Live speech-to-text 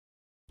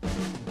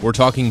We're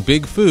talking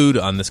big food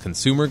on this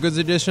consumer goods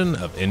edition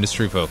of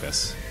Industry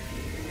Focus.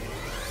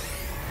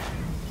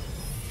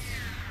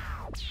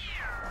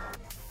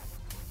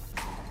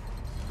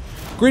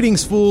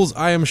 Greetings, fools.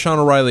 I am Sean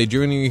O'Reilly,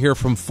 joining you here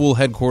from Fool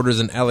headquarters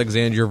in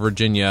Alexandria,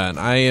 Virginia, and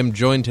I am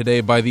joined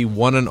today by the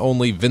one and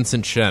only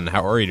Vincent Shen.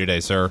 How are you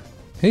today, sir?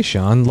 Hey,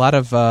 Sean. A lot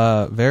of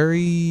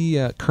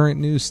very current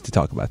news to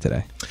talk about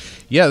today.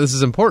 Yeah, this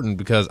is important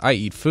because I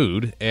eat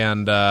food,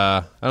 and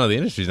I don't know, the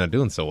industry's not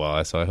doing so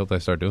well, so I hope they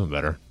start doing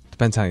better.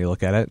 Depends how you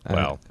look at it.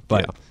 Well,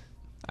 but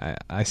yeah.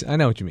 I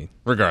know what you mean.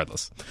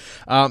 Regardless.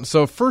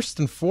 So first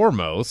and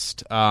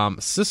foremost,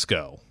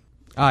 Sysco.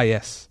 Ah,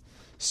 yes.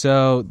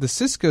 So the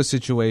Sysco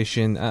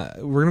situation,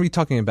 we're going to be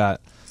talking about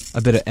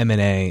a bit of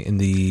M&A in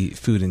the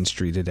food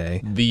industry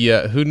today.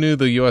 Who knew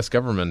the U.S.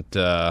 government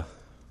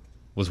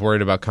was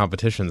worried about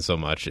competition so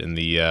much in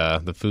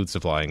the food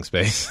supplying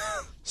space?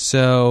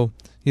 So,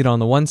 on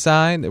the one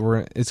side,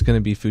 it's going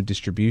to be food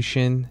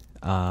distribution,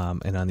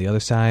 and on the other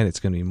side, it's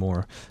going to be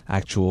more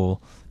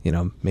actual,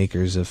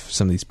 makers of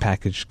some of these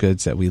packaged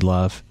goods that we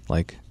love,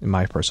 like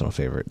my personal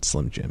favorite,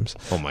 Slim Jims.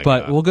 Oh my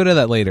But God. we'll go to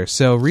that later.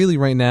 So really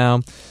right now,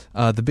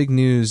 the big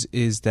news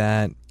is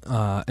that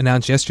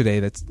announced yesterday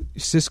that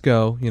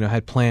Sysco,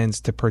 had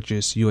plans to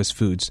purchase U.S.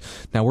 Foods.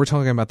 Now we're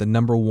talking about the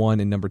number one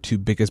and number two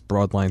biggest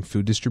broadline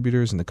food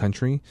distributors in the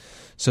country.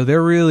 So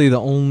they're really the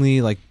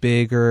only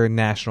bigger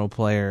national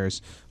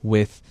players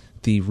with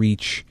the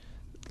reach,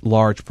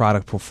 large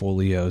product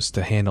portfolios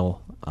to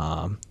handle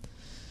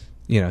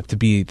to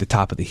be the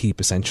top of the heap,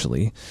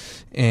 essentially.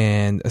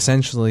 And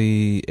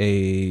essentially,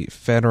 a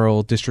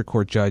federal district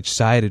court judge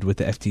sided with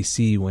the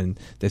FTC when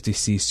the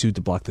FTC sued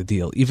to block the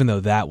deal, even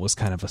though that was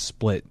kind of a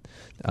split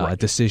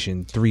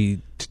decision,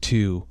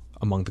 3-2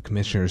 among the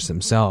commissioners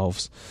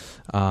themselves.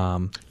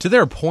 To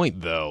their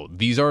point, though,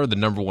 these are the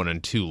number one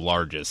and two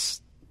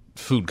largest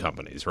food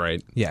companies,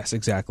 right? Yes,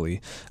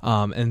 exactly.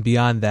 And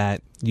beyond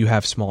that, you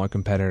have smaller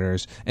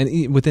competitors.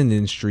 And within the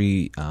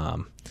industry,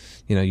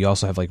 you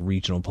also have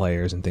regional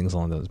players and things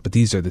along those. But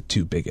these are the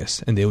two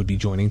biggest, and they would be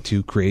joining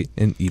to create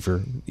an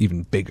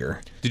even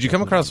bigger. Did you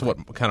come across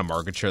what kind of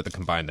market share the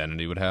combined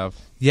entity would have?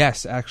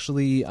 Yes,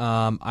 actually,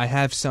 I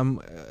have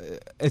some.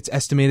 It's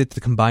estimated that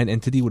the combined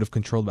entity would have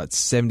controlled about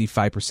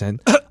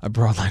 75% of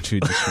broadline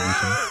food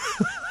distribution.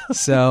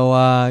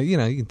 So, you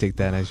can take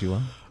that as you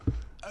will.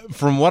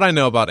 From what I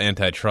know about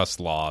antitrust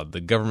law, the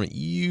government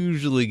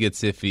usually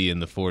gets iffy in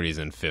the 40s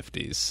and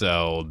 50s,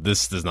 so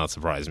this does not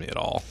surprise me at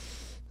all.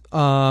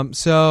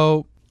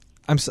 So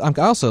I'm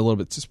also a little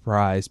bit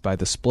surprised by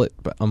the split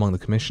among the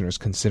commissioners,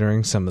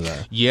 considering some of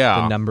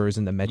the numbers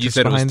and the metrics. You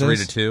said it was behind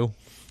 3-2.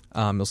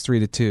 It was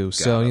 3-2.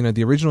 So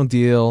the original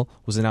deal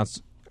was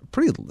announced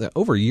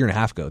over a year and a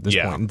half ago at this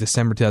point, in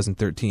December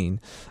 2013,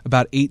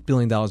 about $8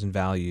 billion in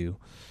value.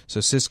 So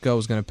Sysco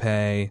was going to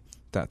pay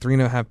that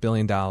 $3.5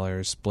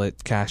 billion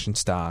split cash and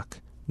stock,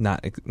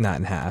 not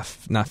in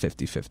half, not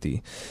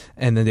 50-50.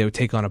 And then they would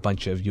take on a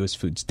bunch of U.S.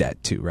 Foods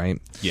debt too,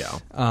 right? Yeah.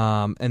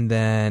 And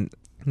then,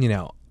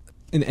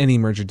 in any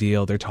merger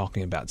deal, they're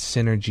talking about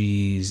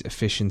synergies,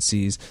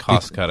 efficiencies.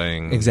 Cost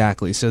cutting.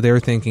 Exactly. So they were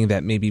thinking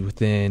that maybe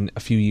within a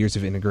few years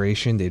of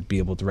integration, they'd be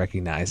able to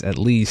recognize at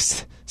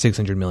least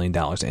 $600 million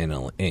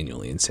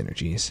annually in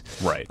synergies.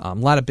 Right. A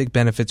lot of big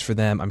benefits for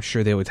them. I'm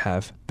sure they would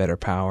have better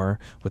power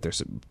with their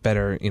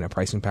better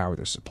pricing power with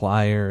their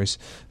suppliers,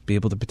 be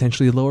able to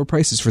potentially lower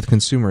prices for the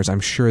consumers.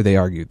 I'm sure they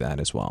argued that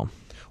as well.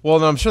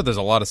 Well, I'm sure there's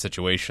a lot of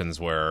situations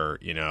where,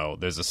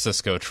 there's a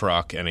Sysco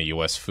truck and a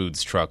U.S.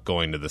 Foods truck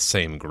going to the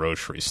same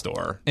grocery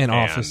store. And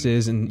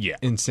offices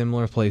in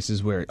similar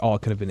places where it all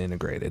could have been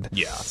integrated.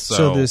 Yeah.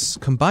 So this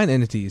combined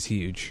entity is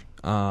huge.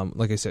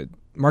 Like I said,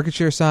 market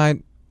share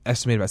side,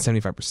 estimated about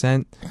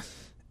 75%.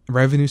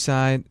 Revenue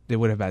side, they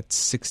would have about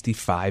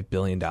 $65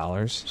 billion.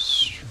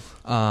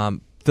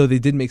 Though they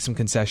did make some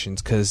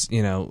concessions because,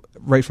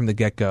 right from the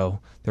get-go,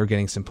 they were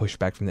getting some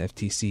pushback from the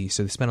FTC.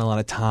 So they spent a lot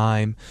of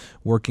time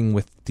working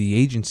with the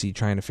agency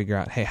trying to figure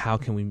out, hey,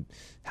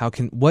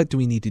 what do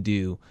we need to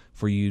do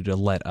for you to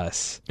let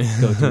us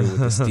go through with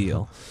this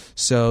deal?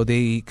 So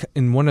they,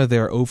 in one of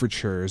their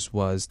overtures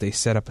was they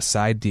set up a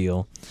side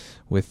deal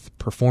with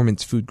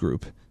Performance Food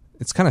Group.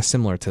 It's kind of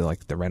similar to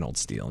the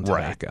Reynolds deal in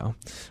tobacco,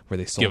 where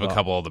they sold give a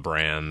couple of the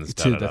brands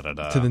to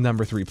the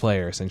number 3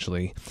 player,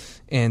 essentially.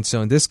 And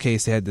so in this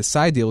case, they had the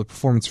side deal with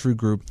Performance Food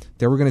Group.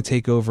 They were going to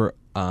take over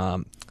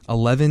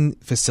 11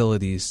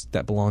 facilities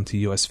that belong to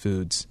U.S.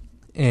 Foods,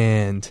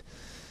 and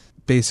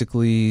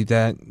basically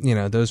that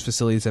those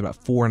facilities had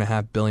about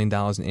 $4.5 billion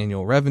in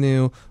annual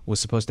revenue,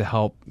 was supposed to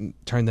help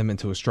turn them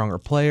into a stronger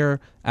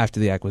player after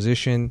the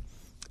acquisition.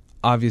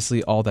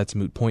 Obviously, all that's a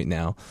moot point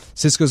now.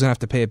 Sysco's going to have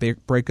to pay a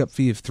breakup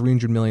fee of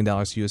 $300 million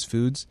to U.S.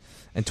 Foods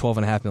and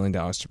 $12.5 million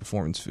to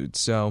Performance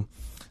Foods. So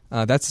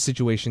that's the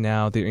situation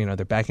now. They're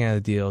backing out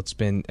of the deal. It's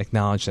been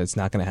acknowledged that it's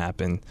not going to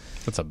happen.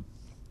 That's a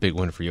big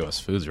win for U.S.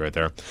 Foods right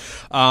there.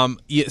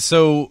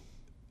 So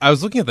I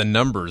was looking at the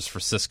numbers for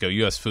Sysco.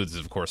 U.S. Foods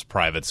is, of course,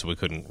 private, so we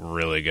couldn't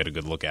really get a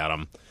good look at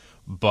them.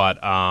 But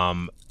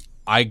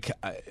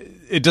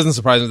it doesn't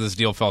surprise me this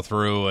deal fell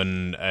through,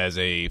 and as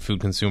a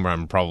food consumer,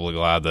 I'm probably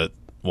glad that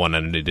one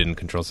entity didn't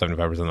control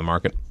 75% of the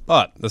market,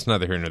 but that's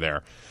neither here nor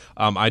there.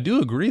 I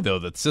do agree, though,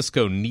 that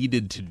Cisco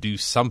needed to do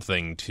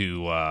something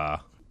to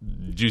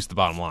juice the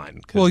bottom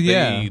line. Well,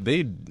 yeah.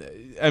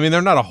 I mean,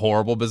 they're not a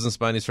horrible business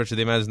by any stretch of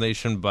the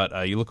imagination,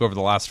 but you look over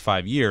the last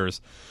 5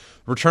 years,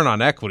 return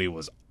on equity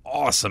was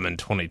awesome in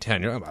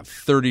 2010. You're talking about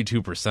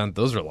 32%.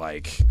 Those are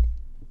like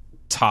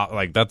top,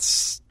 like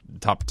that's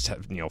top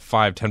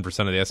 5-10%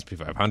 of the S&P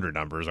 500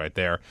 numbers right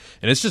there,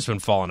 and it's just been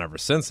falling ever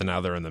since, and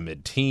now they're in the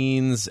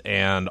mid-teens,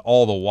 and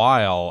all the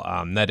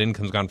while net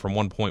income's gone from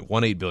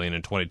 $1.18 billion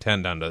in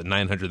 2010 down to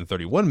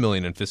 $931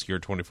 million in fiscal year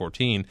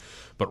 2014,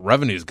 but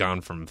revenue's gone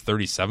from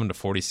 $37 to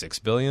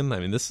 $46 billion. I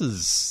mean,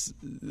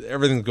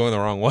 everything's going the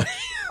wrong way.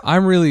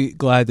 I'm really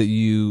glad that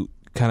you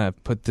kind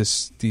of put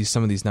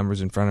some of these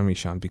numbers in front of me,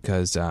 Sean,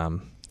 because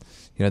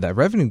that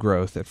revenue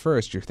growth at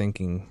first you're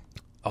thinking,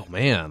 oh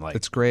man, like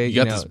it's great.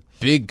 You got this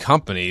big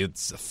company;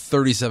 it's a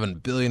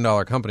 $37 billion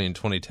company in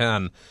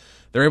 2010.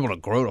 They're able to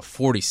grow to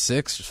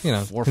 46. Just 4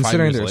 or 5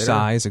 considering years their later.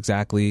 size,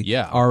 exactly.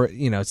 Yeah,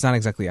 it's not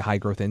exactly a high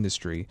growth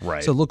industry,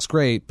 right? So it looks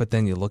great, but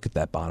then you look at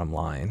that bottom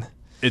line.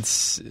 You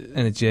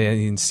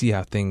can see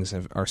how things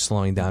are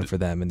slowing down for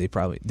them, and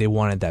they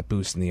wanted that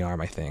boost in the arm.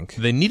 I think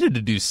they needed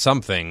to do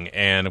something,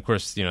 and of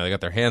course, they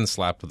got their hands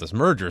slapped with this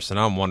merger. So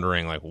now I'm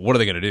wondering, like, what are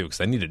they going to do? Because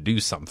they need to do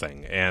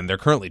something, and they're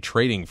currently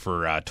trading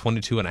for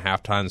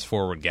 22.5 times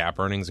forward GAAP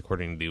earnings,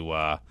 according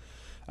to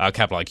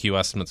Capital IQ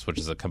estimates, which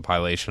is a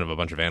compilation of a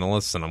bunch of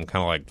analysts. And I'm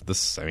kind of like,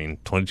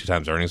 22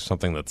 times earnings or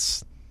something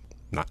that's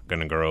not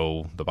going to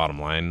grow the bottom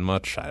line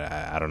much.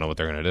 I don't know what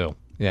they're going to do.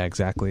 Yeah,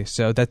 exactly.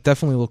 So that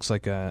definitely looks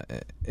like an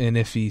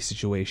iffy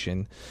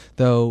situation,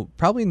 though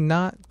probably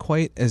not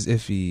quite as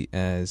iffy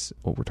as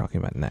what we're talking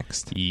about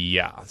next.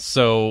 Yeah.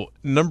 So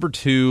number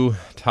 2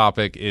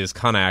 topic is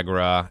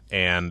ConAgra,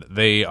 and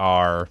they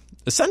are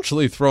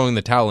essentially throwing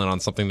the towel in on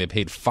something they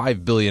paid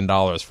 $5 billion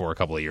for a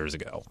couple of years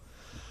ago.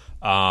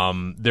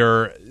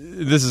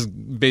 This is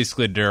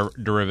basically a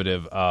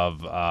derivative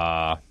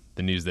of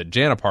the news that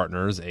JANA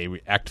Partners, a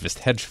activist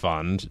hedge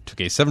fund,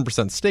 took a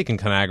 7% stake in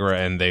ConAgra,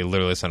 and they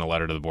literally sent a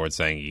letter to the board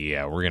saying,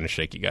 yeah, we're going to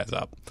shake you guys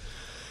up.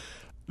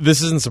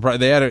 This isn't surprising.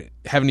 They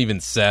haven't even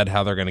said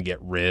how they're going to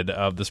get rid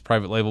of this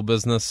private label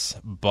business,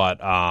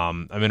 but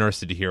I'm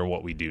interested to hear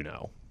what we do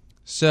know.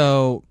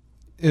 So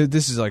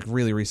this is like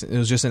really recent. It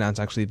was just announced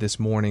actually this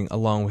morning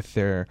along with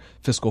their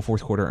fiscal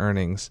fourth quarter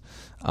earnings.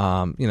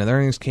 Their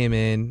earnings came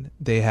in.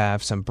 They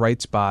have some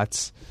bright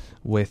spots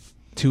with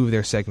 2 of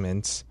their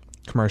segments,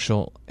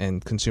 commercial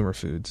and consumer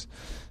foods,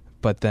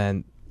 but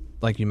then,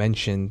 like you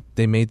mentioned,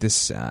 they made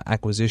this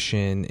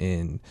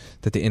acquisition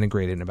that they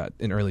integrated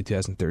in early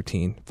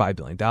 2013, $5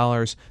 billion.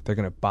 They're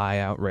going to buy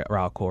out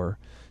Ralcor,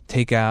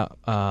 take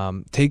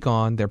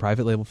on their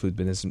private label food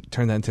business,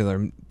 turn that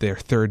into their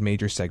third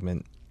major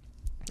segment,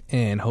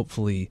 and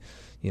hopefully,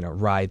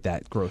 ride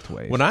that growth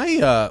wave. When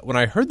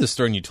I heard this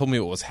story and you told me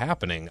what was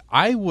happening,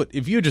 I would,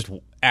 if you had just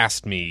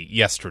asked me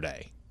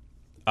yesterday,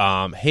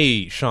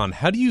 hey, Sean,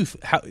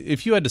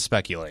 if you had to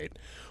speculate,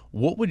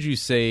 what would you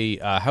say?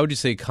 How would you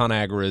say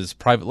ConAgra's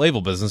private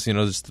label business?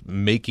 Just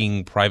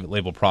making private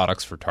label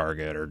products for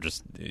Target, or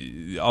just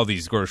all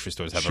these grocery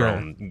stores have their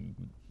own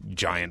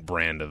giant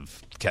brand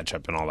of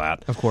ketchup and all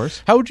that. Of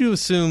course. How would you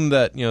assume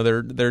that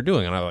they're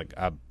doing? And I'm like,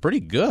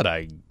 pretty good.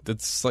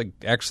 That's like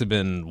actually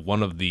been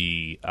one of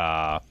the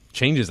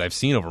changes I've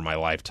seen over my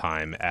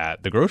lifetime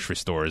at the grocery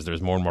stores.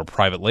 There's more and more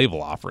private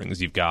label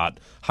offerings. You've got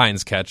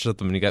Heinz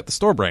ketchup, and you got the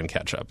store brand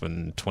ketchup.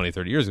 And 20,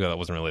 30 years ago, that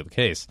wasn't really the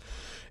case.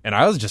 And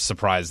I was just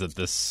surprised that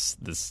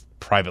this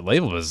private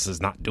label business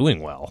is not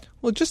doing well.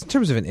 Well, just in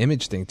terms of an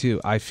image thing,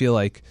 too, I feel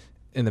like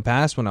in the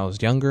past when I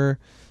was younger,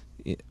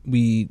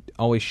 we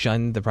always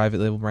shunned the private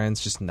label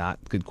brands, just not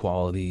good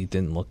quality,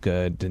 didn't look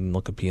good, didn't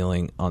look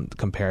appealing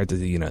compared to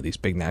these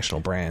big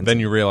national brands. Then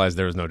you realize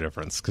there was no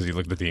difference because you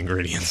looked at the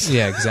ingredients.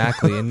 Yeah,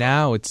 exactly. And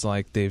now it's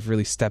like they've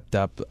really stepped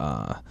up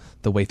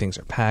the way things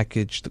are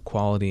packaged, the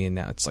quality, and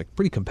now it's like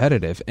pretty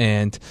competitive.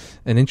 And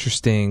an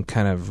interesting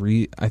kind of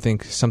I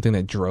think something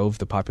that drove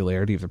the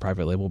popularity of the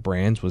private label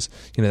brands was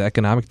the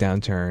economic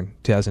downturn,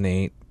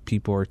 2008.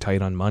 People were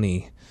tight on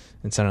money,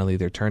 and suddenly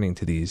they're turning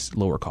to these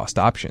lower cost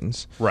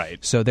options.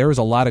 Right. So there was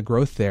a lot of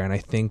growth there, and I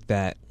think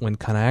that when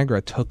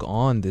ConAgra took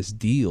on this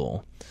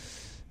deal,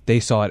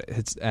 they saw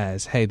it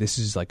as, hey, this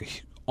is like an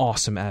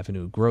awesome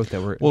avenue of growth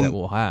that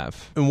we'll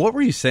have. And what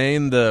were you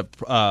saying? The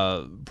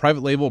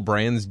private label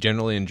brands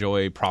generally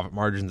enjoy profit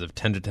margins of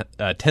 10 to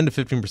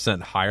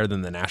 15% higher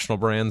than the national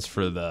brands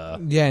for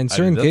the... Yeah, in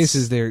certain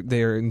cases,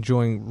 they're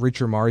enjoying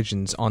richer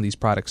margins on these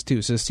products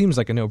too. So it seems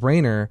like a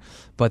no-brainer,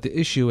 but the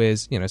issue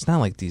is, it's not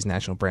like these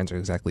national brands are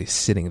exactly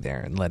sitting there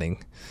and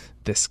letting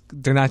this...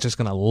 They're not just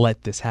going to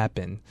let this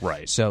happen.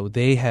 Right. So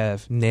they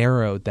have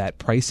narrowed that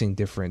price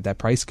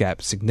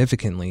gap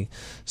significantly.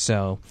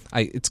 So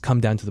it's come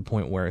down to the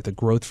point where the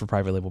growth for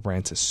private label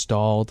brands has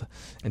stalled.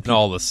 And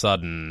all of a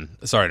sudden,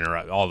 sorry to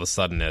interrupt, all of a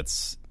sudden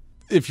it's...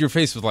 If you're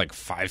faced with like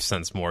 5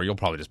 cents more, you'll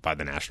probably just buy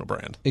the national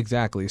brand.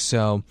 Exactly.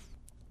 So,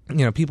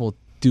 people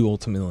do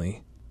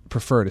ultimately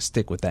prefer to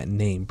stick with that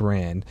name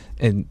brand.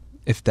 And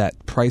if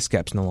that price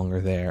gap's no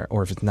longer there,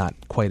 or if it's not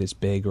quite as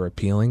big or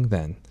appealing,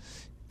 then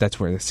that's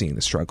where they're seeing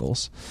the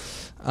struggles.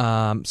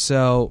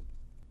 So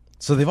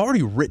they've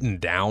already written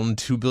down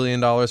 $2 billion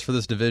for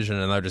this division,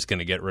 and they're just going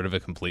to get rid of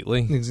it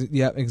completely?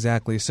 Yeah,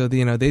 exactly. So,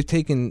 they've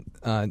taken,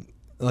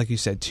 like you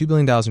said, $2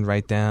 billion in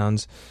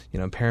write-downs,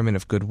 impairment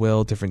of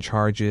goodwill, different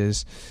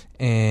charges,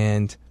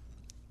 and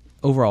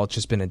overall it's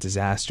just been a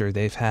disaster.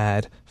 They've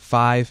had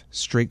 5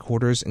 straight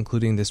quarters,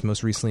 including this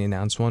most recently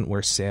announced one,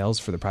 where sales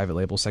for the private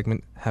label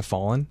segment have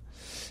fallen.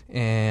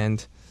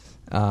 And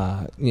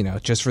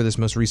just for this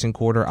most recent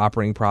quarter,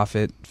 operating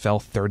profit fell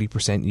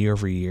 30% year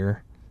over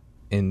year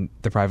in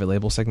the private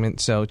label segment.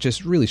 So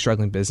just really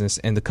struggling business.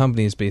 And the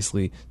company is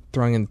basically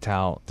throwing in the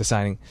towel,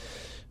 deciding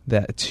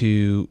that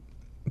to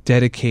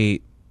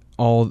dedicate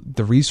all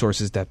the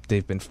resources that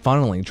they've been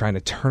funneling, trying to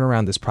turn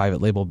around this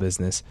private label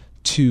business,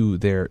 to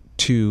their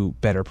 2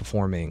 better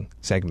performing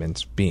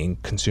segments, being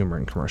consumer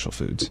and commercial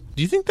foods.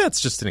 Do you think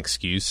that's just an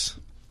excuse?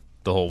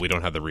 The whole "we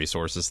don't have the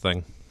resources"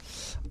 thing?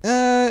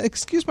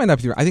 Excuse might not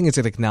be the right. I think it's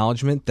an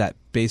acknowledgement that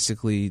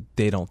basically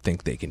they don't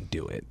think they can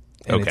do it,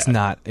 and it's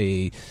not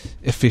a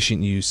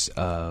efficient use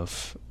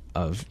of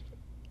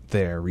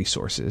their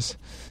resources.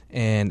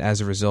 And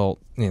as a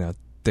result,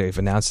 they've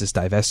announced this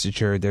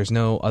divestiture. There's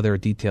no other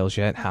details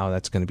yet how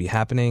that's going to be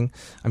happening.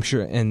 I'm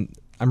sure, and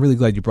I'm really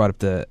glad you brought up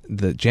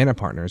the JANA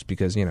Partners,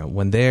 because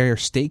when their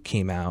stake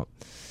came out,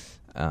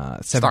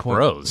 stock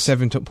rose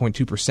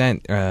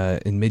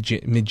 7.2% in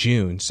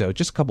mid-June, so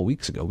just a couple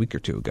weeks ago, a week or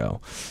two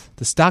ago,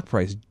 the stock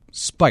price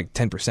spiked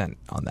 10%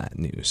 on that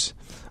news.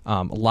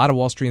 A lot of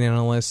Wall Street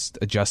analysts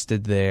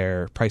adjusted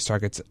their price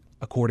targets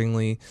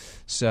accordingly.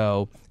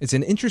 So it's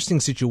an interesting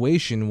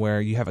situation where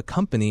you have a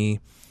company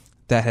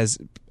that has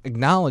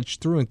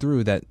acknowledged through and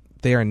through that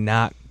they are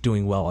not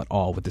doing well at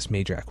all with this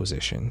major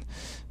acquisition,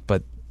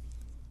 but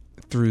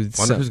who's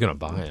going to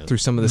buy it. Through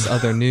some of this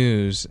other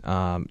news,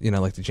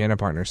 like the JANA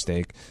Partners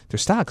stake, their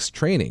stock's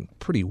trading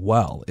pretty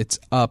well. It's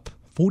up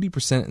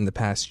 40% in the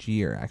past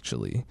year,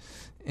 actually,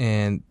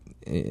 and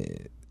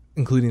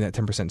including that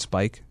 10%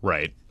 spike,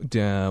 right?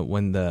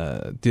 When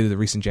due to the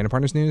recent JANA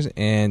Partners news,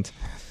 and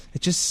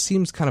it just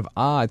seems kind of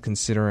odd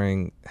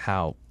considering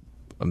how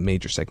a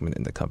major segment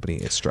in the company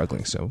is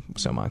struggling so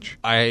much.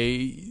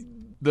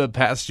 The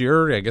past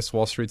year, I guess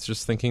Wall Street's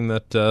just thinking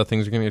that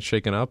things are going to get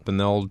shaken up and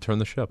they'll turn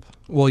the ship.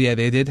 Well, yeah,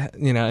 they did,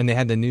 and they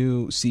had the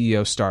new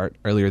CEO start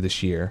earlier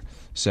this year.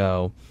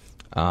 So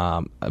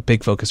a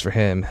big focus for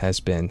him has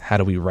been, how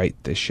do we right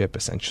this ship,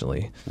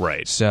 essentially?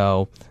 Right.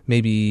 So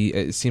maybe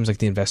it seems like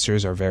the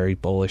investors are very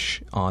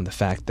bullish on the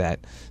fact that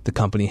the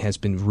company has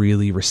been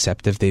really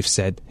receptive. They've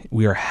said,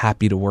 we are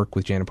happy to work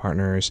with JANA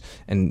Partners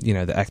and, the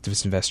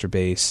activist investor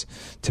base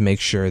to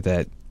make sure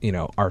that,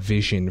 our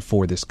vision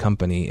for this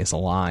company is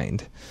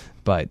aligned.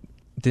 But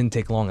it didn't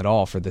take long at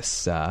all for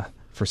this,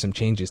 for some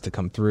changes to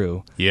come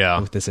through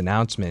with this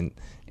announcement.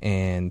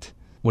 And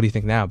what do you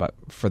think now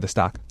for the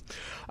stock?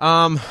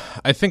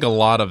 I think a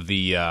lot of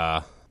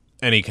the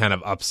any kind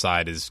of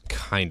upside is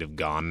kind of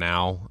gone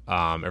now.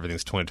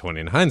 Everything's 20/20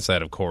 in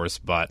hindsight, of course,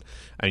 but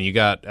you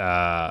got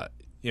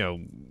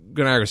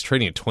Conagra's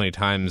trading at 20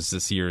 times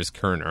this year's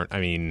current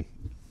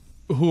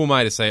who am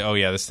I to say, oh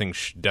yeah, this thing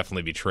should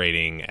definitely be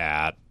trading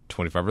at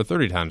 25 or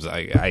 30 times?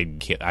 I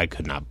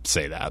could not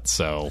say that.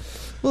 So,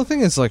 well, the thing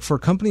is, like, for a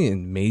company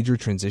in major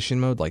transition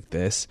mode like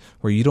this,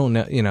 where you don't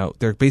know,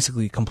 they're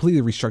basically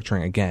completely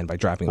restructuring again by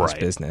dropping this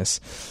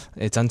business.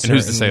 It's uncertain. And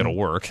who's to say it'll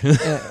work?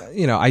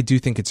 I do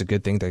think it's a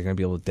good thing. They're going to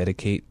be able to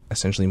dedicate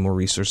essentially more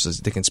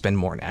resources. They can spend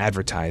more on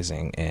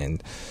advertising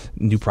and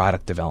new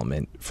product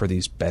development for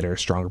these better,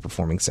 stronger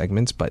performing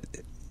segments, but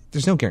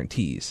there's no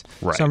guarantees.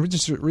 Right. So I'm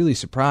just really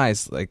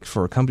surprised, like,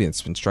 for a company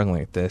that's been struggling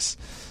like this,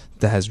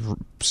 that has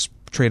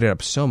traded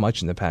up so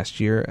much in the past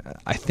year.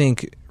 I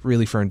think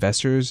really for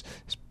investors,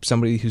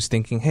 somebody who's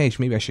thinking, hey,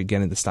 maybe I should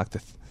get into the stock,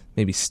 to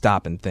maybe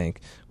stop and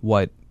think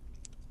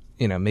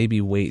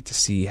maybe wait to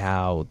see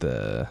how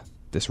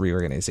this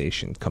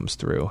reorganization comes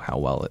through, how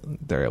well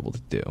they're able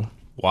to do.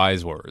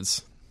 Wise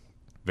words.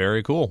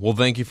 Very cool. Well,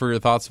 thank you for your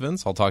thoughts,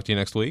 Vince. I'll talk to you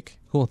next week.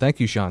 Cool. Thank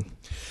you, Sean.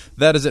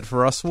 That is it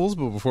for us, fools.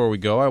 But before we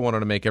go, I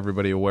wanted to make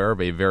everybody aware of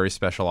a very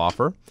special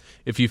offer.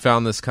 If you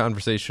found this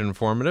conversation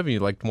informative and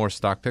you'd like more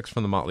stock picks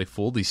from the Motley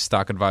Fool, the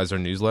Stock Advisor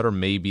newsletter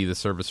may be the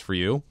service for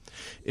you.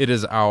 It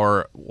is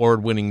our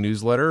award-winning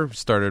newsletter,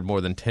 started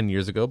more than 10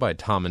 years ago by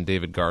Tom and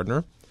David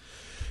Gardner.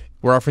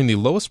 We're offering the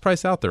lowest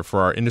price out there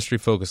for our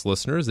industry-focused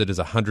listeners. It is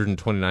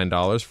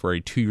 $129 for a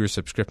 2-year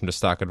subscription to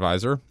Stock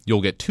Advisor. You'll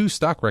get 2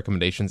 stock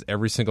recommendations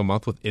every single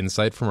month with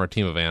insight from our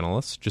team of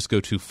analysts. Just go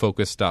to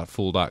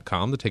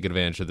focus.fool.com to take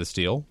advantage of this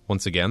deal.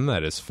 Once again,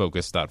 that is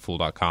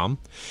focus.fool.com.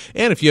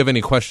 And if you have any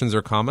questions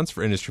or comments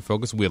for Industry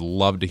Focus, we'd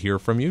love to hear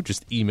from you.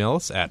 Just email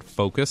us at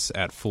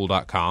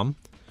focus@fool.com.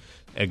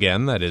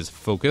 Again, that is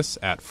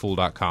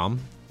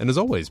focus@fool.com. And as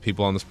always,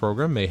 people on this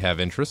program may have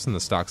interest in the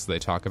stocks they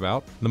talk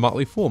about. The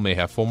Motley Fool may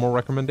have formal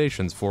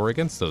recommendations for or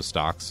against those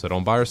stocks, so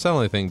don't buy or sell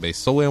anything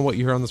based solely on what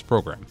you hear on this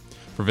program.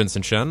 For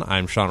Vincent Shen,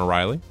 I'm Sean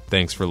O'Reilly.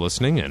 Thanks for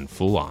listening, and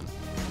Fool On.